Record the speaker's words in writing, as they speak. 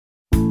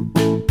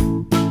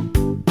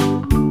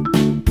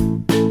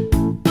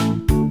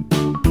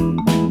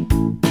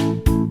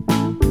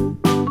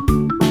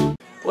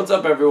What's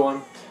up,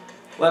 everyone?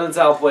 Len and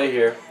Sal Play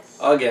here,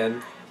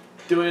 again,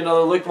 doing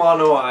another Lick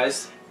Mono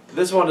Eyes.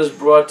 This one is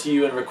brought to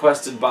you and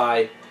requested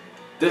by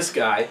this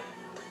guy,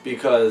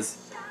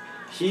 because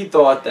he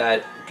thought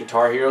that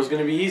Guitar Hero is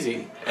going to be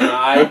easy, and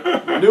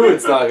I knew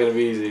it's not going to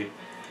be easy.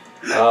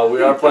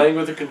 We are playing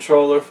with a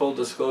controller, full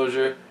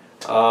disclosure.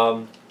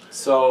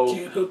 So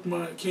can't hook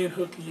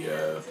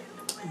the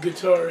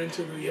guitar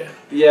into the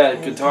guitar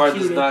computer.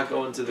 does not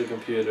go into the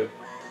computer.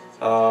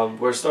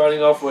 We're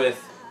starting off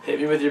with "Hit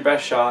Me With Your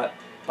Best Shot"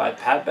 by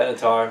Pat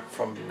Benatar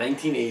from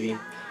 1980.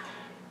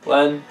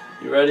 Len,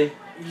 you ready?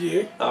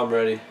 Yeah. I'm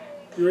ready.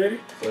 You ready?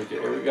 Okay,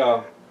 here we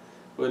go.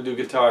 We're gonna do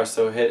guitar,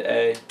 so hit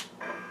A.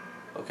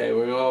 Okay,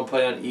 we're gonna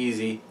play on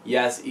easy.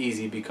 Yes,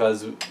 easy,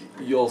 because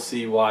you'll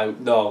see why.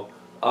 No,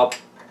 up,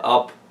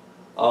 up,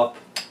 up,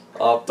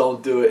 up.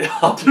 Don't do it.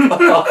 Up,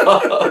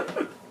 up,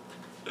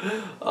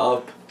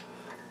 up.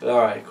 All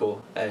right,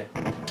 cool. A.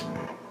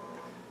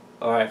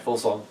 All right, full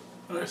song.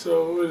 Alright,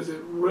 so what is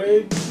it?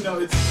 Red? No,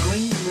 it's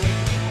green,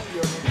 red,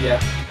 yellow.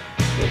 Yeah,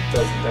 it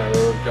doesn't matter.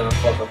 We're gonna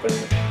fuck up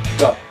anyway.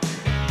 Go.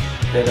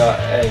 Hit A.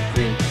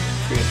 Green.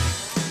 Green.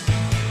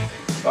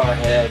 Alright,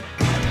 hit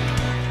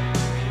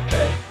A.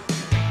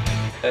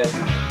 A.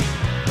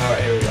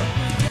 Alright, here we go.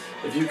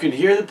 If you can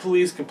hear the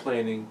police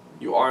complaining,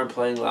 you aren't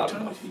playing loud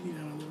enough. Turn the TV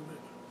down a little bit.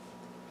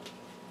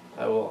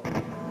 I will.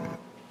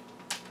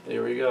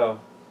 Here we go.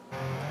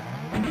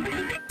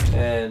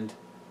 And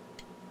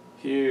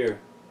here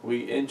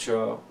we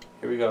intro.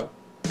 Here we go.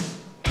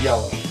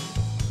 Yellow.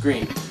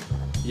 Green.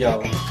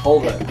 Yellow.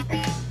 Hold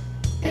red.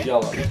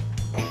 Yellow.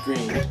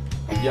 Green.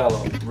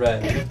 Yellow.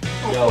 Red.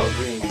 Yellow.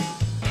 Green.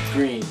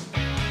 Green.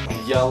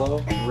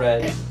 Yellow.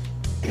 Red.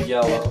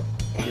 Yellow.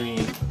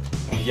 Green.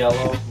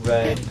 Yellow.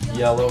 Red.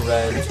 Yellow.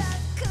 Red.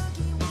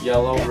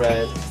 Yellow.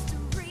 Red.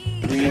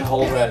 Green.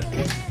 Hold red.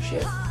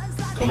 Shit.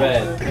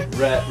 Red.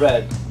 Red.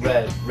 Red.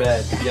 Red.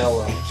 Red.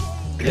 Yellow.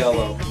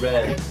 Yellow.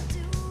 Red.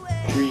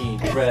 Green.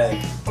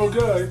 Red. Oh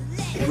god.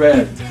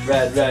 Red,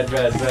 red, red,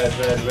 red, red,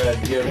 red,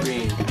 red,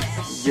 green,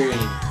 green,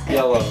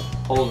 yellow,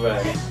 hold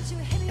red,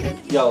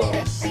 yellow,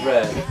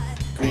 red,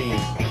 green,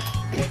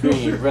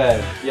 green,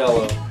 red,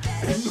 yellow,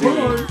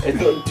 green.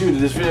 Dude,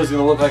 this video is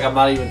gonna look like I'm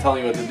not even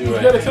telling you what to do,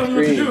 right? You gotta tell me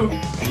Green, what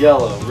to do.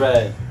 Yellow,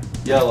 red,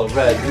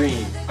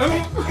 green,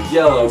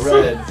 yellow,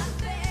 red,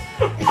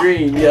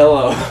 green,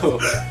 yellow,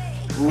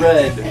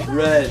 red,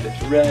 red,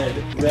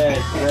 red,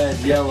 red, red,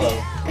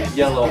 yellow,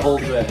 yellow,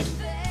 hold red,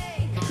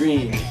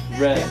 green,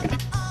 red.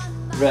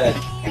 Red,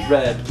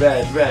 red,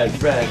 red,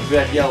 red, red,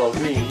 red, yellow,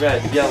 green,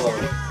 red,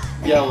 yellow,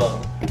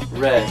 yellow,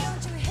 red,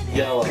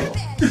 yellow,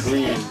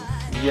 green,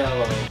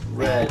 yellow,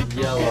 red,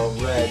 yellow,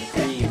 red,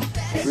 green,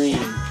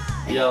 green,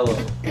 yellow,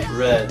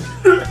 red,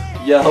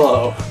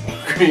 yellow,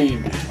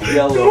 green,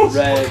 yellow,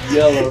 red,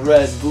 yellow,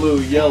 red, blue,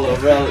 yellow,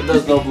 red.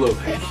 There's no blue.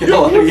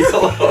 Yellow,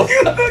 yellow.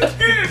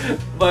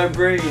 My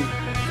brain.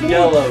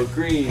 Yellow,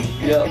 green,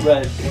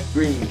 red,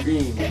 green,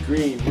 green,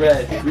 green,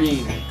 red,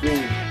 green,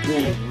 green,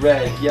 green,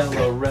 red,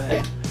 yellow,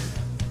 red,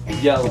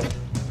 yellow,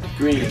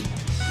 green,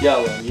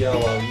 yellow,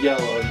 yellow,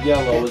 yellow,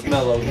 yellow is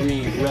mellow,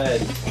 green,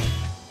 red,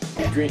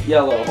 green,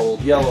 yellow,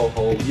 hold, yellow,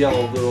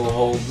 little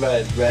hold,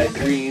 red, red,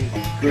 green,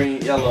 green,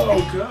 yellow.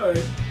 Oh god.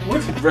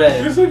 What's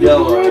red, it's like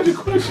yellow, a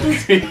question.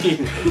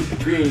 green,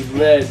 green,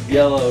 red,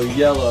 yellow,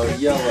 yellow,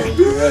 yellow,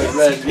 red,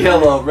 red,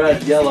 yellow,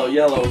 red, yellow,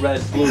 yellow, red,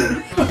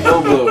 blue,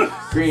 no blue,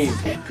 green,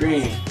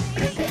 green,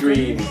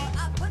 green,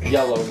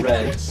 yellow,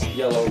 red,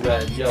 yellow,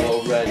 red,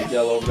 yellow, red,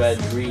 yellow, red,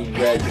 green,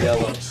 red,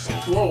 yellow,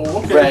 Whoa,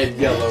 okay. red,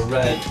 yellow,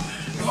 red,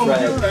 Oh,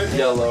 red, God.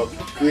 yellow,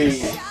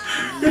 green,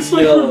 It's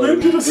like yellow,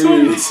 Revenge of the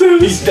green,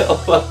 Sciences.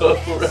 yellow,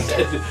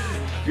 red,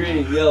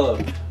 green, yellow,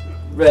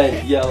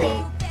 red,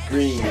 yellow,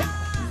 green,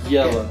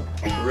 yellow,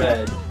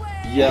 red,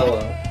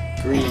 yellow,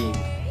 green,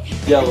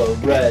 yellow,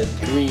 red,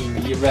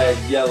 green, red,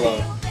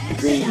 yellow,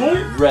 green,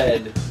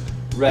 red,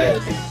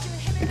 red,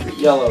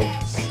 yellow,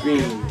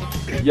 green,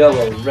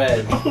 yellow,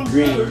 red,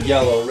 green,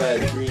 yellow,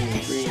 red, green,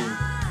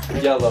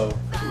 green, yellow,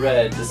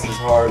 red. This is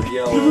hard.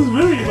 Yellow, This is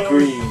very hard.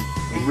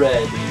 green,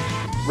 red,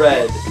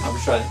 red. I'm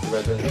trying to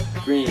red, red,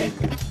 green,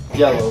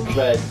 yellow,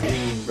 red,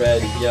 green,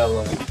 red,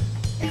 yellow,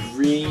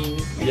 green,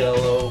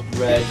 yellow,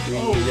 red,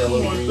 green, Oh,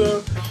 yellow, what green,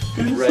 the-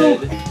 red,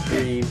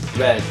 green,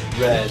 red,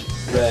 red,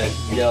 red,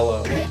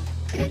 yellow,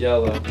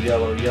 yellow,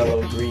 yellow,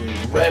 yellow, green,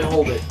 red.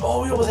 Hold it.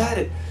 Oh, we almost had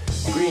it.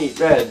 Green,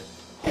 red.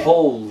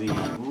 Holy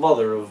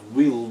mother of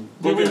wheel.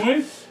 Did we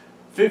win?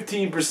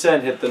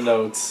 15% hit the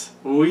notes.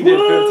 We did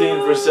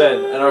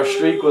 15%, and our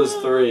streak was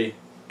 3.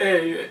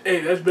 Hey,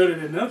 that's better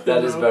than nothing.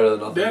 That is bro. better than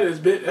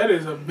nothing. That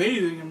is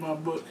amazing in my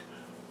book.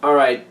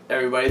 Alright,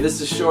 everybody,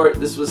 this is short,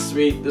 this was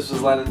sweet, this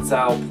was Len and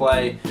Sal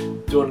Play,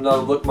 doing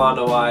another Look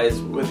Mono Eyes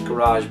with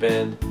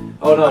GarageBand.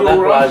 Oh no, not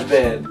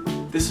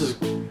GarageBand. This is,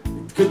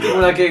 good thing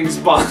we're not getting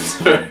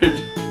sponsored.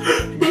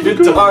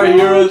 Guitar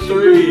Hero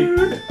 3.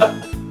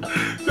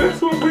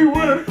 That's what we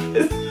were.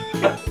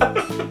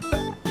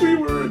 We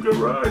were a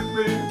garage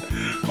band.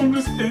 I'm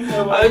just in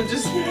there like... I'm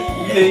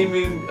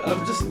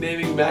just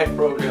naming Mac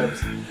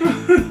programs.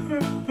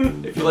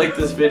 If you like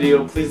this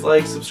video, please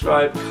like,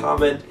 subscribe,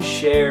 comment,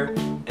 share,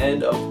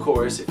 and of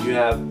course, if you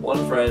have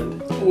one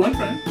friend, one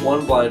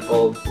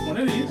blindfold, one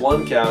of these,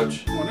 one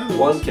couch,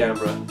 one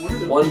camera,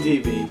 one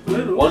TV,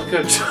 one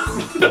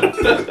controller,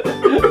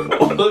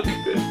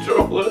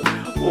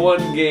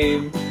 one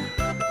game,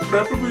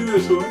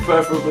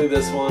 preferably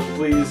this one,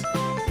 please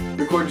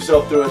record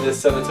yourself doing this,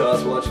 send it to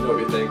us, we'll let you know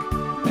what you think.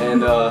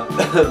 And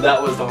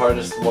that was the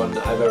hardest one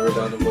I've ever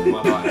done with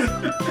my eyes.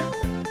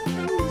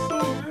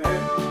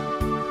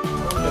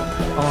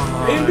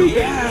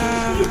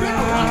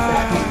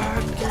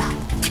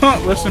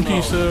 Rest in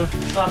peace, No,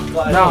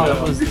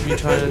 that was me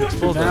trying to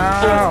explode them.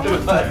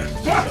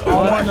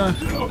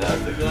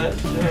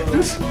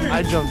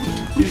 I jumped.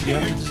 Dude, you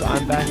have to just,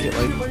 I'm back at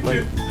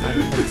like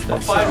 9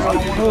 steps. Oh,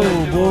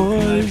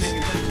 boys.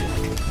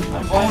 I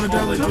want to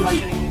die like this.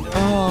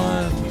 Come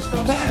on.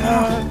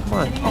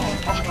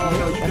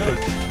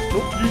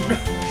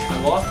 I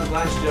lost the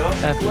last jump.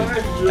 Epic.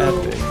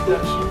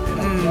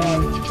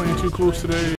 Playing too close today.